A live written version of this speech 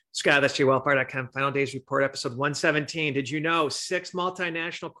Scott, that's jwellfire.com. Final Days Report, episode 117. Did you know 6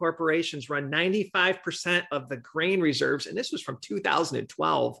 multinational corporations run 95% of the grain reserves? And this was from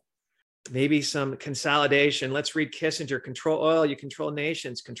 2012. Maybe some consolidation. Let's read Kissinger. Control oil, you control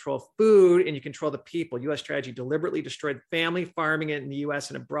nations. Control food, and you control the people. U.S. strategy deliberately destroyed family farming in the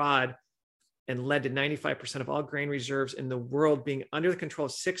U.S. and abroad and led to 95% of all grain reserves in the world being under the control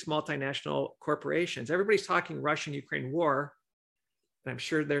of 6 multinational corporations. Everybody's talking Russian-Ukraine war. And I'm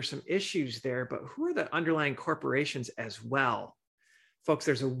sure there's some issues there, but who are the underlying corporations as well? Folks,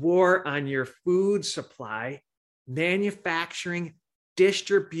 there's a war on your food supply, manufacturing,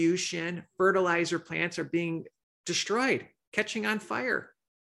 distribution, fertilizer plants are being destroyed, catching on fire.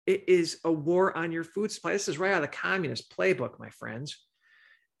 It is a war on your food supply. This is right out of the communist playbook, my friends.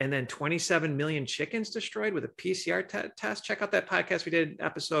 And then 27 million chickens destroyed with a PCR test. Check out that podcast we did,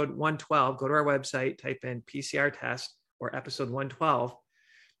 episode 112. Go to our website, type in PCR test or episode 112.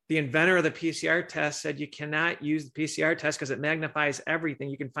 The inventor of the PCR test said you cannot use the PCR test because it magnifies everything.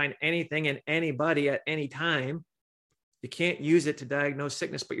 You can find anything in anybody at any time. You can't use it to diagnose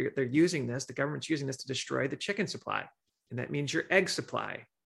sickness, but they're using this. The government's using this to destroy the chicken supply. And that means your egg supply.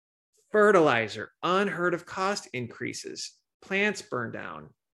 Fertilizer, unheard of cost increases. Plants burn down.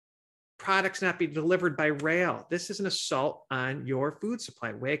 Products not be delivered by rail. This is an assault on your food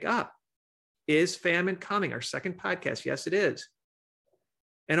supply. Wake up. Is famine coming? Our second podcast. Yes, it is.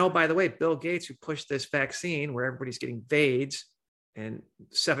 And oh, by the way, Bill Gates, who pushed this vaccine where everybody's getting VAIDS and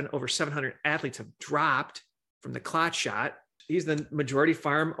over 700 athletes have dropped from the clot shot. He's the majority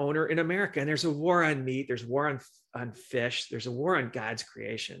farm owner in America. And there's a war on meat. There's a war on fish. There's a war on God's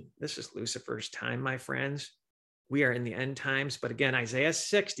creation. This is Lucifer's time, my friends. We are in the end times. But again, Isaiah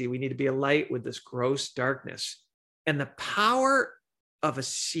 60, we need to be a light with this gross darkness. And the power of a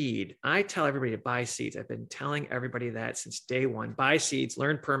seed. I tell everybody to buy seeds. I've been telling everybody that since day one. Buy seeds,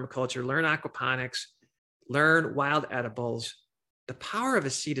 learn permaculture, learn aquaponics, learn wild edibles. The power of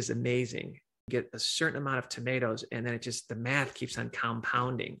a seed is amazing. You get a certain amount of tomatoes, and then the math keeps on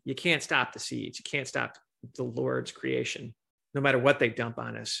compounding. You can't stop the seeds. You can't stop the Lord's creation, no matter what they dump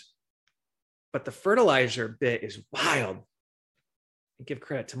on us. But the fertilizer bit is wild. Give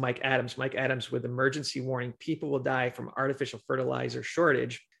credit to Mike Adams. Mike Adams with emergency warning, people will die from artificial fertilizer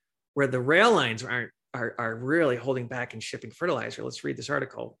shortage, where the rail lines are really holding back and shipping fertilizer. Let's read this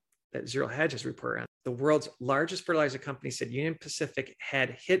article that Zero Hedge has reported on. The world's largest fertilizer company said Union Pacific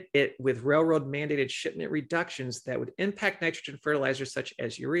had hit it with railroad mandated shipment reductions that would impact nitrogen fertilizers such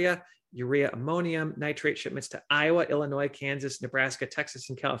as urea, ammonium, nitrate shipments to Iowa, Illinois, Kansas, Nebraska, Texas,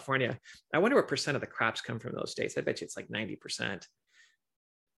 and California. I wonder what percent of the crops come from those states. I bet you it's like 90%.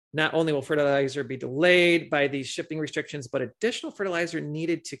 Not only will fertilizer be delayed by these shipping restrictions, but additional fertilizer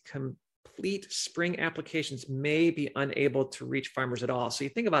needed to complete spring applications may be unable to reach farmers at all. So you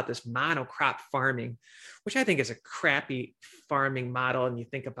think about this monocrop farming, which I think is a crappy farming model. And you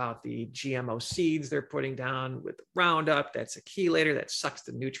think about the GMO seeds they're putting down with Roundup, that's a chelator that sucks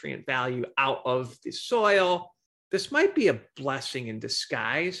the nutrient value out of the soil. This might be a blessing in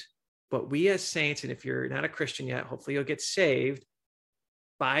disguise, but we as saints, and if you're not a Christian yet, hopefully you'll get saved,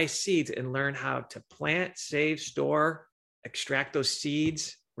 buy seeds and learn how to plant, save, store, extract those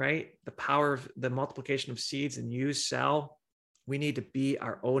seeds, right? The power of the multiplication of seeds and use, sell. We need to be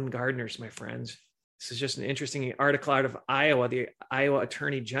our own gardeners, my friends. This is just an interesting article out of Iowa. The Iowa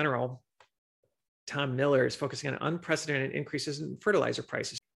Attorney General, Tom Miller, is focusing on unprecedented increases in fertilizer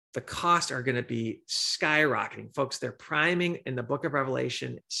prices. The costs are going to be skyrocketing. Folks, they're priming in the book of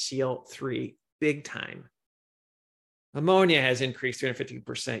Revelation, seal 3, big time. Ammonia has increased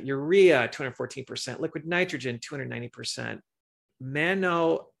 350%, urea 214%, liquid nitrogen 290%,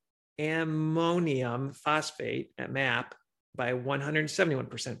 monoammonium phosphate at MAP by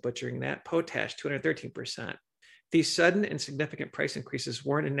 171%, butchering that, potash 213%. These sudden and significant price increases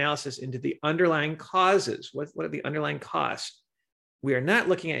warrant analysis into the underlying causes. What are the underlying costs? We are not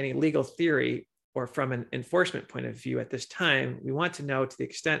looking at any legal theory or from an enforcement point of view at this time. We want to know to the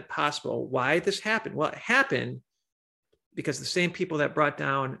extent possible why this happened. Well, it happened because the same people that brought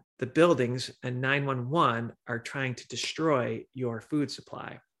down the buildings and 911 are trying to destroy your food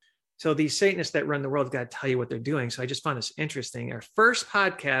supply. So these Satanists that run the world got to tell you what they're doing. So I just found this interesting. Our first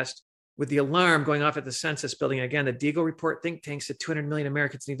podcast with the alarm going off at the census building. Again, the Deagle Report think tank said 200 million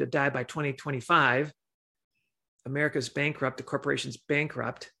Americans need to die by 2025. America's bankrupt. The corporation's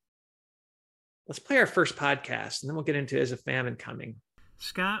bankrupt. Let's play our first podcast, and then we'll get into Is a Famine Coming?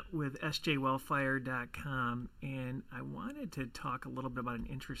 Scott with sjwellfire.com, and I wanted to talk a little bit about an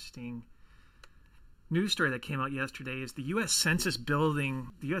interesting news story that came out yesterday is the U.S. Census Building.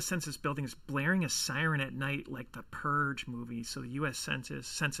 The U.S. Census Building is blaring a siren at night like the Purge movie. So the U.S.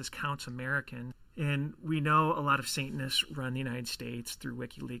 Census counts American. And we know a lot of Satanists run the United States through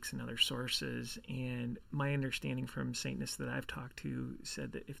WikiLeaks and other sources. And my understanding from Satanists that I've talked to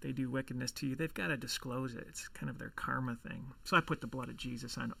said that if they do wickedness to you, they've got to disclose it. It's kind of their karma thing. So I put the blood of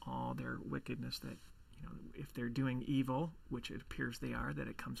Jesus on all their wickedness, that, you know, if they're doing evil, which it appears they are, that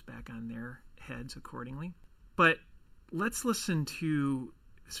it comes back on their heads accordingly. But let's listen to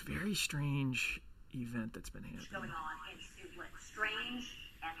this very strange event that's been happening. Going on in Suitland. Strange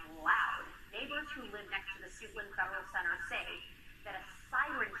and loud. Neighbors who live next to the Suitland Federal Center say that a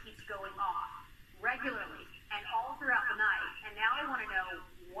siren keeps going off regularly and all throughout the night. And now they want to know,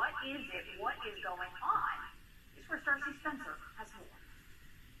 what is it? What is going on? This is where Darcy Spencer has more.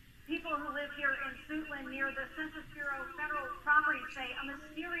 People who live here in Suitland near the Census Bureau federal property say a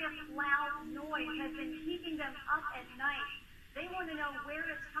mysterious loud noise has been keeping them up at night. They want to know where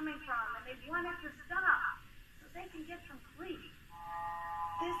it's coming from, and they want it to stop so they can get some sleep.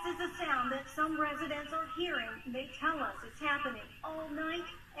 This is a sound that some residents are hearing. They tell us it's happening all night,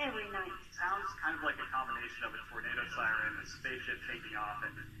 every night. Sounds kind of like a combination of a tornado siren, a spaceship taking off,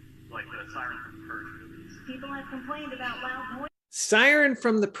 and like the siren from the Purge movies. People have complained about loud noise. Siren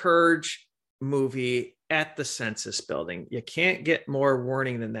from the Purge movie at the Census Building. You can't get more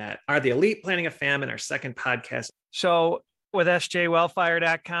warning than that. Are the elite planning a famine? Our second podcast. So with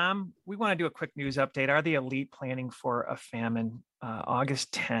sjwellfire.com, we want to do a quick news update. Are the elite planning for a famine?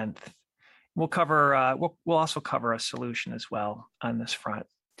 August 10th. We'll cover. We'll also cover a solution as well on this front.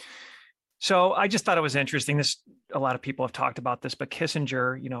 So I just thought it was interesting. A lot of people have talked about this, but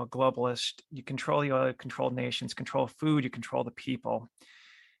Kissinger, you know, a globalist, you control the oil, control nations, control food, you control the people.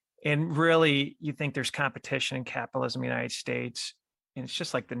 And really, you think there's competition in capitalism in the United States. And it's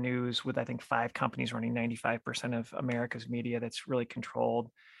just like the news with, I think, 5 companies running 95% of America's media that's really controlled.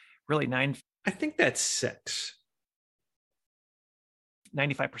 Really 9. I think that's 6.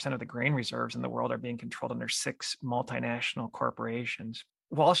 95% of the grain reserves in the world are being controlled under 6 multinational corporations.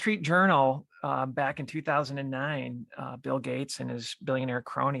 Wall Street Journal, back in 2009, Bill Gates and his billionaire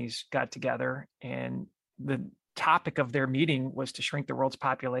cronies got together, and the topic of their meeting was to shrink the world's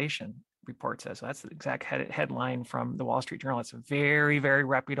population, report says. So that's the exact headline from the Wall Street Journal. It's a very, very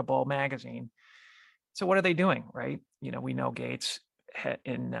reputable magazine. So what are they doing, right? You know, we know Gates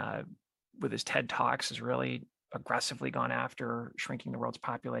with his TED Talks has really aggressively gone after shrinking the world's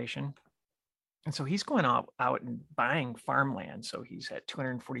population. And so he's going out and buying farmland. So he's at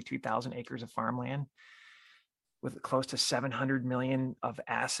 242,000 acres of farmland with close to 700 million of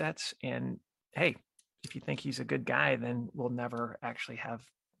assets. And hey, if you think he's a good guy, then we'll never actually have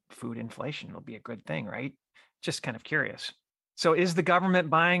food inflation. It'll be a good thing, right? Just kind of curious. So is the government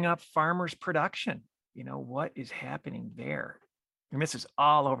buying up farmers' production? You know, what is happening there? And this is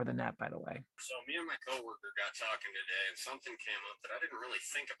all over the net, by the way. So me and my coworker got talking today, and something came up that I didn't really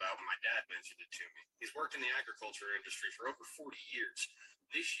think about when my dad mentioned it to me. He's worked in the agriculture industry for over 40 years.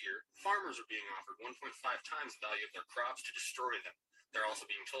 This year, farmers are being offered 1.5 times the value of their crops to destroy them. They're also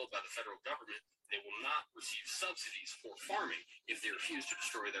being told by the federal government they will not receive subsidies for farming if they refuse to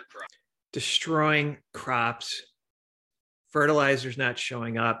destroy their crops. Destroying crops. Fertilizer's not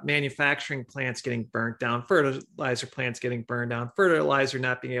showing up, manufacturing plants getting burnt down, fertilizer plants getting burned down, fertilizer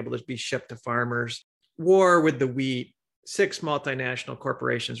not being able to be shipped to farmers, war with the wheat, 6 multinational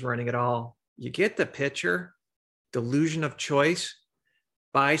corporations running it all. You get the picture. Delusion of choice.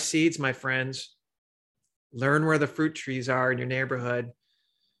 Buy seeds, my friends. Learn where the fruit trees are in your neighborhood.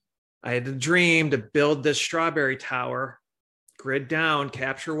 I had a dream to build this strawberry tower, grid down,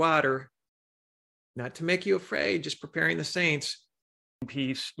 capture water. Not to make you afraid, just preparing the saints.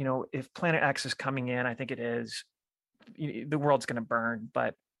 Piece, you know, if Planet X is coming in, I think it is, the world's going to burn.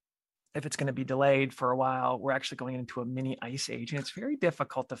 But if it's going to be delayed for a while, we're actually going into a mini ice age. And it's very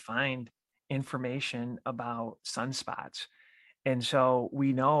difficult to find information about sunspots. And so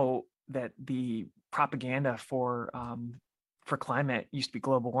we know that the propaganda for climate used to be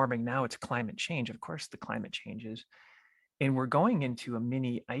global warming. Now it's climate change. Of course, the climate changes. And we're going into a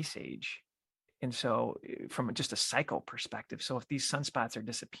mini ice age. And so from just a cycle perspective, so if these sunspots are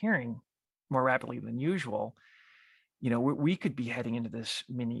disappearing more rapidly than usual, you know, we could be heading into this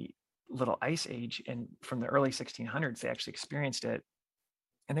mini little ice age. And from the early 1600s, they actually experienced it.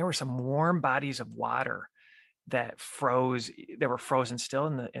 And there were some warm bodies of water that froze. They were frozen still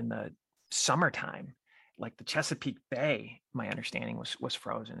in the summertime, like the Chesapeake Bay, my understanding was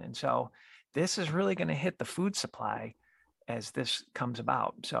frozen. And so this is really going to hit the food supply as this comes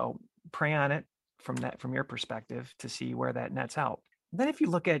about. So pray on it from your perspective to see where that nets out. Then if you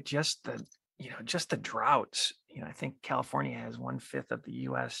look at just the, just the droughts. I think California has 1/5 of the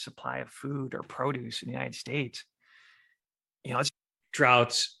US supply of food or produce in the United States.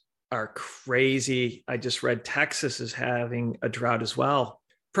 Droughts are crazy. I just read Texas is having a drought as well.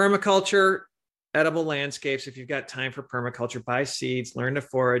 Permaculture, edible landscapes. If you've got time for permaculture, buy seeds, learn to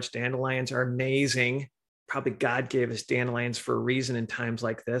forage. Dandelions are amazing. Probably God gave us dandelions for a reason in times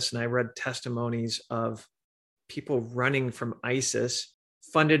like this. And I read testimonies of people running from ISIS,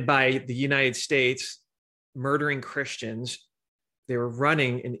 funded by the United States, murdering Christians. They were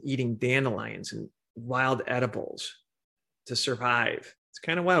running and eating dandelions and wild edibles to survive. It's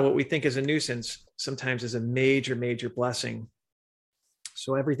kind of wild. What we think is a nuisance sometimes is a major, major blessing.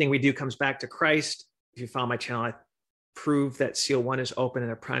 So everything we do comes back to Christ. If you follow my channel, I prove that seal 1 is open and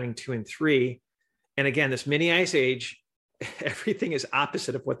they're priming 2 and 3. And again, this mini ice age, everything is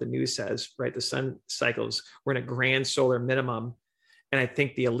opposite of what the news says, right? The sun cycles, we're in a grand solar minimum. And I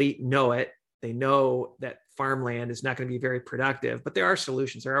think the elite know it. They know that farmland is not going to be very productive, but there are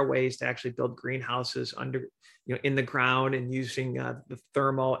solutions. There are ways to actually build greenhouses under, in the ground and using the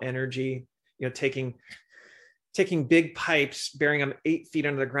thermal energy, taking big pipes, burying them 8 feet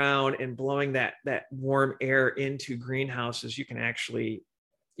under the ground and blowing that warm air into greenhouses. You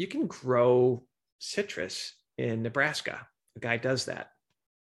can grow citrus in Nebraska. A guy does that.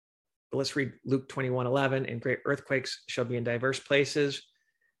 But let's read Luke 21:11. And great earthquakes shall be in diverse places.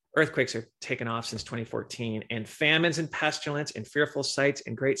 Earthquakes are taken off since 2014, and famines and pestilence and fearful sights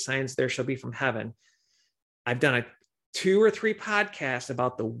and great signs there shall be from heaven. I've done 2 or 3 podcasts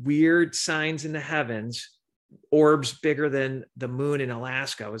about the weird signs in the heavens. Orbs bigger than the moon in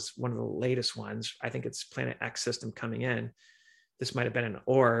Alaska was one of the latest ones. I think it's Planet X system coming in. This might have been an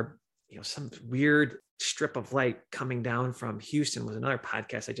orb, some weird strip of light coming down from Houston was another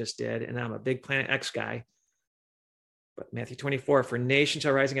podcast I just did. And I'm a big Planet X guy. But Matthew 24, for nation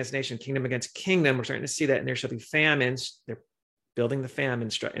shall rise against nation, kingdom against kingdom. We're starting to see that. And there shall be famines. They're building the famine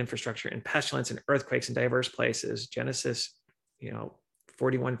infrastructure and pestilence and earthquakes in diverse places. Genesis,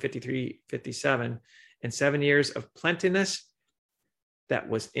 41, 53, 57. And 7 years of plenteousness that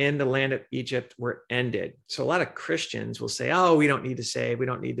was in the land of Egypt were ended. So a lot of Christians will say, oh, we don't need to save. We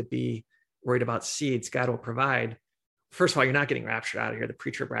don't need to be worried about seeds. God will provide. First of all, you're not getting raptured out of here. The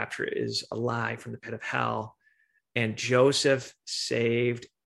pre-trib rapture is a lie from the pit of hell. And Joseph saved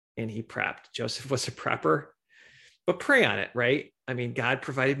and he prepped. Joseph was a prepper, but pray on it, right? I mean, God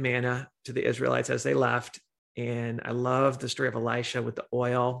provided manna to the Israelites as they left. And I love the story of Elisha with the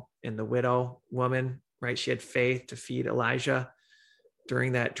oil and the widow woman, right? She had faith to feed Elijah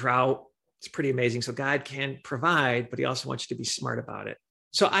during that drought. It's pretty amazing. So God can provide, but he also wants you to be smart about it.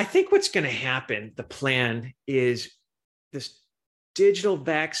 So I think what's going to happen, the plan is this digital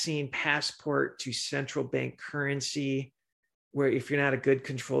vaccine passport to central bank currency, where if you're not a good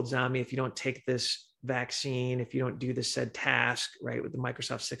controlled zombie, if you don't take this vaccine, if you don't do the said task, right, with the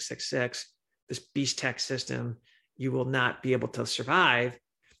Microsoft 666, this beast tech system, you will not be able to survive.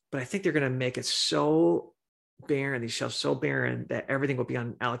 But I think they're going to make it so barren, these shelves so barren that everything will be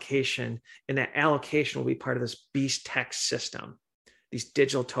on allocation, and that allocation will be part of this beast tech system, these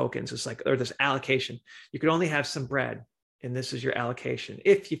digital tokens. It's like, or this allocation. You could only have some bread, and this is your allocation.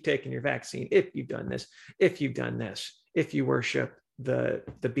 If you've taken your vaccine, if you've done this, if you've done this, if you worship the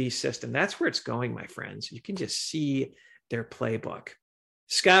beast system, that's where it's going, my friends. You can just see their playbook.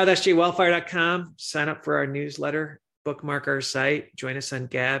 Scott.sjwellfire.com. Sign up for our newsletter, bookmark our site, join us on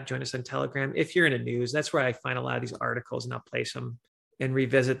Gab, join us on Telegram. If you're into news, that's where I find a lot of these articles, and I'll place them and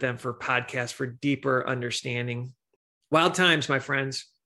revisit them for podcasts for deeper understanding. Wild times, my friends.